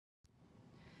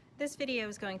This video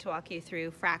is going to walk you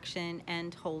through fraction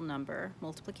and whole number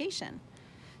multiplication.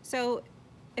 So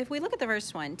if we look at the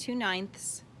first one,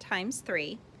 2/9 times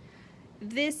 3,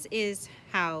 this is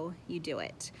how you do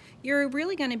it. You're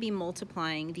really going to be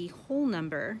multiplying the whole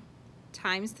number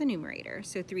times the numerator.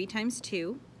 So 3 times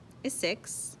 2 is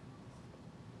 6,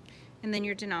 and then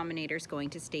your denominator is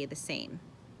going to stay the same.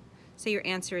 So your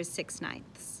answer is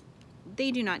 6/9.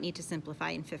 They do not need to simplify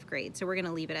in 5th grade, so we're going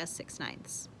to leave it as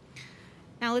 6/9.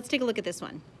 Now let's take a look at this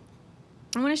one.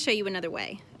 I want to show you another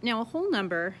way. Now a whole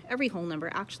number, every whole number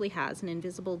actually has an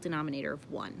invisible denominator of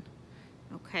 1.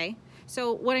 Okay,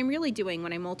 so what I'm really doing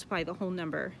when I multiply the whole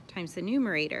number times the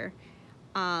numerator,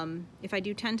 if I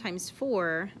do 10 times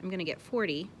 4, I'm going to get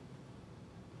 40.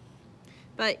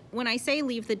 But when I say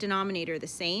leave the denominator the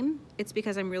same, it's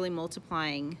because I'm really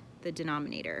multiplying the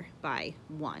denominator by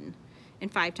 1.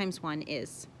 And 5 times 1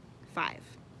 is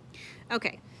 5.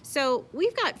 Okay, so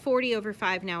we've got 40 over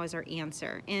 5 now as our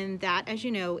answer, and that, as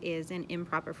you know, is an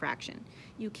improper fraction.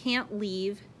 You can't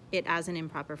leave it as an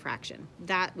improper fraction.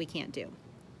 That we can't do.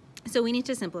 So we need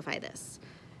to simplify this.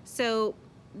 So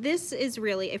this is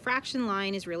really, a fraction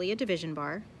line is really a division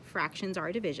bar. Fractions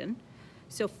are division.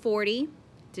 So 40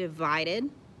 divided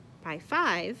by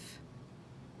 5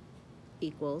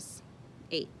 equals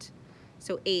 8.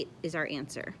 So 8 is our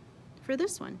answer for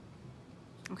this one.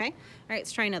 Okay, all right,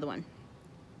 let's try another one.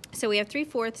 So we have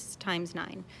 3/4 times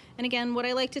 9. And again, what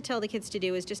I like to tell the kids to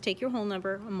do is just take your whole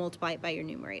number and multiply it by your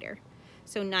numerator.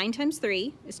 So 9 times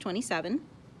 3 is 27.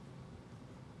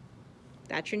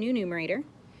 That's your new numerator.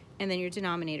 And then your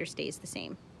denominator stays the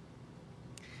same.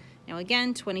 Now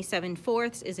again,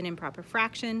 27/4 is an improper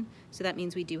fraction, so that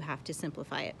means we do have to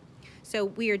simplify it. So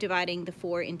we are dividing the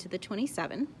 4 into the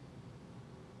 27.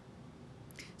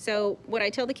 So what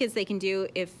I tell the kids they can do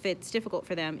if it's difficult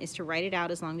for them is to write it out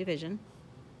as long division.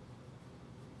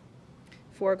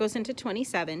 4 goes into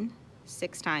 27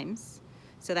 6 times,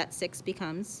 so that 6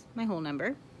 becomes my whole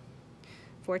number.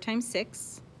 4 times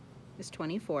 6 is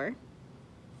 24.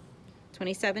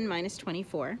 27 minus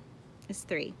 24 is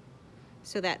 3.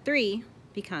 So that 3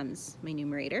 becomes my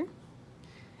numerator,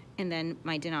 and then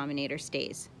my denominator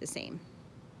stays the same.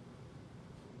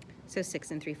 So 6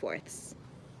 3/4.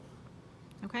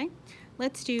 Okay,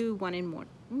 let's do one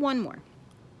more.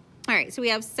 All right, so we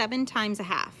have 7 times a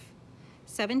half.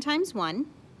 7 times 1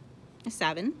 is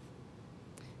 7.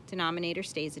 Denominator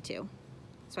stays a 2.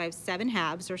 So I have 7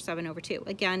 halves, or 7 over 2.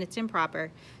 Again, it's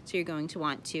improper, so you're going to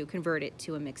want to convert it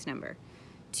to a mixed number.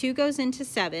 2 goes into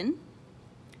 7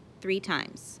 3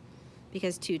 times,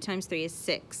 because 2 times 3 is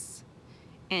 6.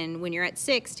 And when you're at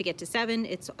 6, to get to 7,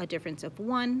 it's a difference of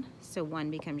 1, so 1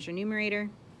 becomes your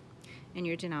numerator, and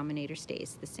your denominator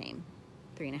stays the same,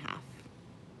 3 1/2.